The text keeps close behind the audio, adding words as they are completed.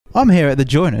I'm here at the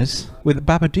Joiners with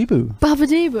Beabadoobee.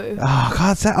 Beabadoobee. Oh,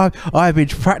 God, I've been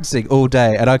practicing all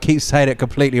day and I keep saying it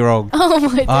completely wrong. Oh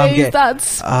my days,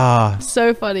 that's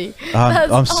so funny.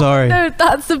 I'm sorry. No,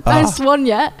 that's the best one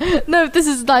yet. No, this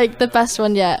is like the best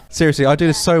one yet. Seriously, I do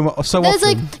this so often.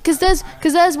 Like, because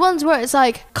there's ones where it's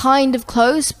like kind of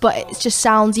close, but it just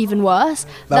sounds even worse.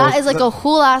 That is like a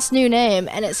whole ass new name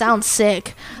and it sounds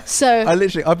sick. So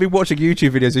I've been watching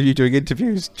YouTube videos of you doing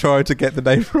interviews trying to get the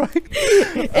name right.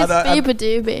 It's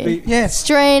Beabadoobee. Yeah.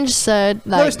 Strange, so like,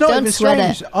 no, it's not don't even sweat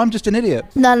strange. it. I'm just an idiot.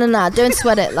 No, don't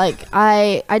sweat it. Like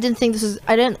I didn't think this was.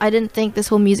 I didn't think this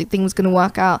whole music thing was gonna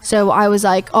work out. So I was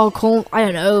like, oh, cool. I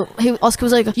don't know. Oscar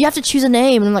was like, you have to choose a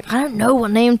name, and I'm like, I don't know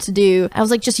what name to do. I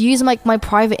was like, just use like my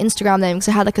private Instagram name because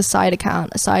I had like a side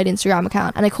Instagram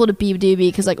account, and I called it Beabadoobee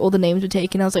because like all the names were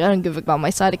taken. I was like, I don't give a fuck about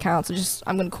my side account, so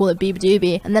I'm gonna call it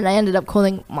Beabadoobee. And then I ended up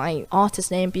calling my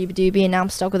artist name Beabadoobee, and now I'm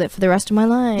stuck with it for the rest of my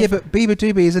life. Yeah, but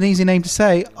Beabadoobee is an easy name to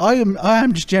say. I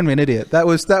am just generally an idiot. That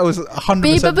was 100%.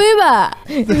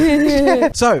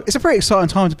 Beababooba. So it's a pretty exciting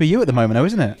time to be you at the moment, though,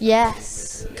 isn't it?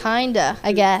 Yes, kinda,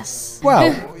 I guess.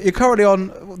 Well, you're currently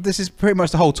on. This is pretty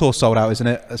much the whole tour sold out, isn't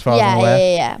it? As far as I'm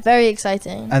aware. Yeah. Very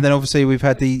exciting. And then obviously we've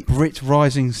had the Brit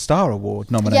Rising Star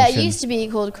Award nomination. Yeah, it used to be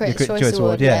called Critics' Choice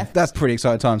Award. Yeah, that's pretty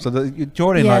exciting time. So you're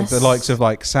joining like the likes of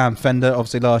like Sam Fender,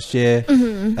 obviously last year,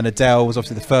 and Adele was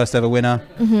obviously the first ever winner.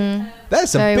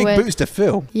 There's some big boots to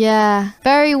fill. Yeah,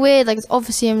 very weird. Like,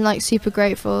 obviously I'm like super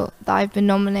grateful that I've been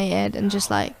nominated and just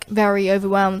like very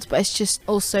overwhelmed, but it's just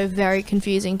also very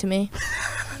confusing to me.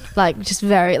 Like, just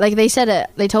very, like, they said it,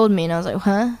 they told me, and I was like,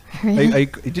 huh?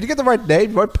 Did you get the right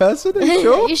name, right person? Are you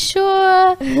sure? You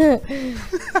sure?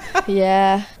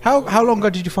 Yeah. How long ago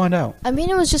did you find out? I mean,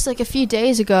 it was just like a few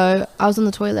days ago. I was on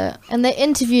the toilet, and they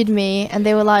interviewed me, and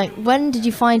they were like, when did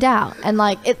you find out? And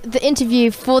like, the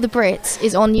interview for the Brits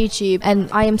is on YouTube,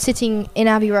 and I am sitting in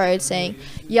Abbey Road saying,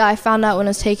 yeah, I found out when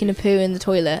I was taking a poo in the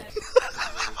toilet.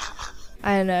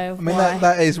 I don't know. I mean,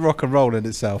 that is rock and roll in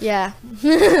itself. Yeah.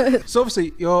 So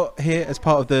obviously you're here as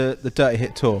part of the Dirty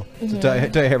Hit tour, the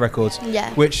Dirty Hit Records.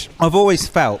 Yeah. Which I've always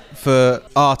felt for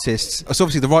artists, it's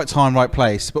obviously the right time, right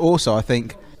place, but also I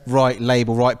think right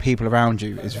label, right people around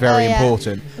you is very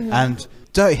important. And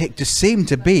Dirty Hit just seemed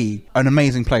to be an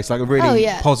amazing place, like a really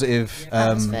positive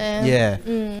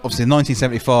obviously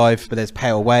 1975, but there's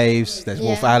Pale Waves, there's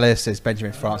Wolf Alice, there's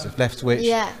Benjamin Francis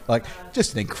Leftwich, like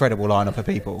just an incredible lineup of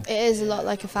people. It is a lot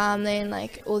like a family, and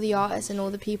like all the artists and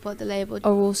all the people at the label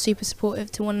are all super supportive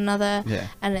to one another,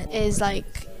 and it is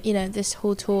like, you know, this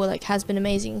whole tour like has been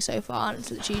amazing so far, and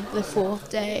it's literally the 4th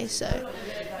day, so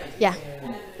yeah,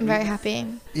 I'm very happy.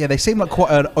 Yeah, they seem like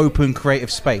quite an open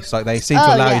creative space, like they seem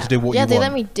to allow you to do what you want. Yeah, they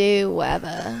let me do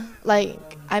whatever. Like,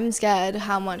 I'm scared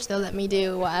how much they'll let me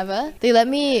do whatever. They let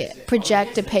me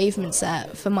project a Pavement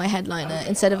set for my headliner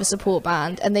instead of a support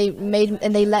band, and they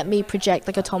let me project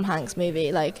like a Tom Hanks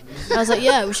movie. Like, I was like,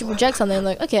 yeah, we should project something. I'm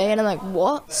like, okay, and I'm like,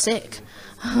 what? Sick.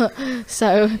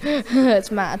 So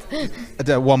it's mad.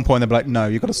 At one point they're like, no,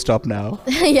 you've got to stop now.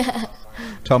 Yeah.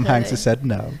 Tom Hanks has said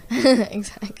no.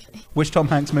 Exactly. Which Tom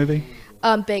Hanks movie?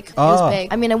 Big. It was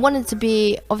big. I mean, I wanted it to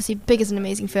be, obviously, Big is an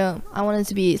amazing film. I wanted it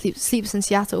to be Sleeps in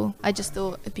Seattle. I just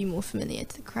thought it'd be more familiar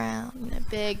to the crowd. You know,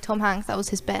 Big, Tom Hanks, that was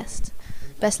his best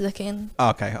looking. Oh,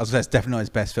 okay, I was that's definitely not his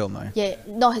best film though. Yeah,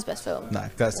 not his best film. No,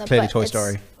 that's clearly Toy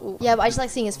Story. Yeah, but I just like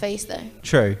seeing his face though.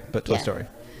 True, but Toy Story.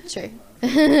 True.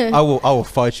 I will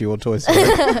fight you on Toy Story.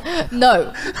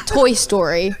 No, Toy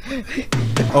Story.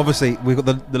 Obviously, we've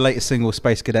got the latest single,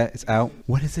 Space Cadet. It's out.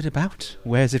 What is it about?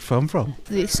 Where is it from?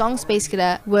 The song Space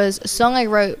Cadet was a song I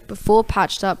wrote before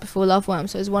Patched Up, before Love Worm.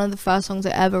 So it was one of the first songs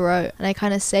I ever wrote, and I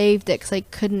kind of saved it because I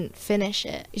couldn't finish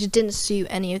it. It just didn't suit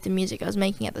any of the music I was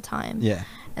making at the time. Yeah.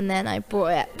 And then I brought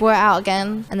it out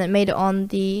again, and then made it on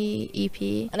the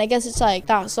EP. And I guess it's like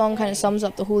that song kind of sums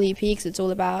up the whole EP because it's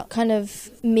all about kind of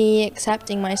me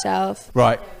accepting myself.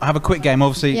 Right, I have a quick game,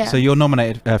 obviously. So you're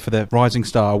nominated for the Rising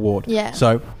Star Award. Yeah.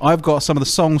 So I've got some of the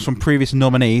songs from previous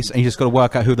nominees, and you just got to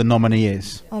work out who the nominee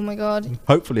is. Oh my god.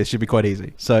 Hopefully, it should be quite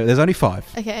easy. So there's only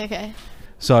 5. Okay.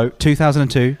 So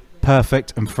 2002,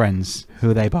 Perfect and Friends. Who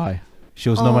are they by? She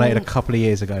was nominated a couple of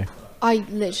years ago. I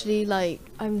literally,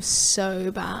 I'm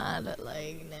so bad at,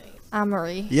 naming.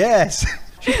 Amory. Yes.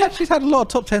 She's had a lot of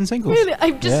top 10 singles. Really?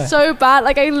 I'm just so bad.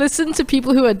 I listen to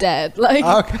people who are dead.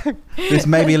 Okay. This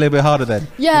may be a little bit harder then.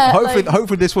 Yeah.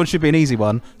 Hopefully this one should be an easy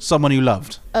one. Someone you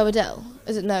loved. Oh, Adele.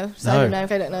 Is it no? No. I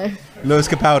don't know. Lewis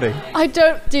Capaldi.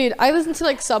 Dude, I listen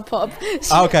to Sub Pop.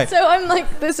 Okay. So I'm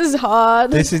this is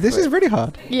hard. This is really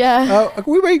hard. Yeah.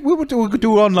 We'll do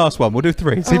one last one. We'll do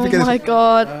 3. See if we get my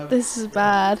god, this is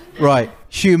bad. Right.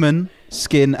 Human,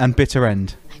 Skin and Bitter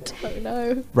End. I don't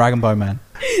know. Rag and Bone Man.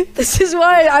 This is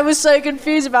why I was so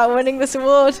confused about winning this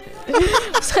award.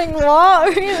 I was like,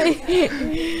 what? Really?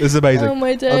 This is amazing. Oh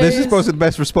my days. This is probably the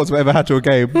best response I've ever had to a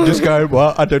game. Just going,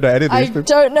 well, I don't know any of I these.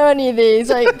 don't know any of these.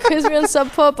 Like, quiz me on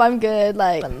Sub Pop, I'm good.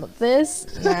 Like, this?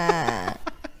 Nah.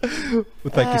 Well,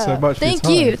 thank you so much for your Thank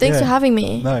time. you. Thanks for having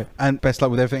me. No, and best luck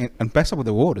with everything, and best luck with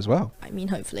the award as well. I mean,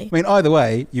 hopefully. I mean, either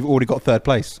way, you've already got third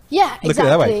place. Yeah, exactly. Look at it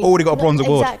that way. Already got a bronze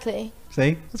award. Exactly.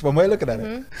 See? That's one way of looking at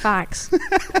it. Facts. Well,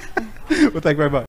 thank you very much.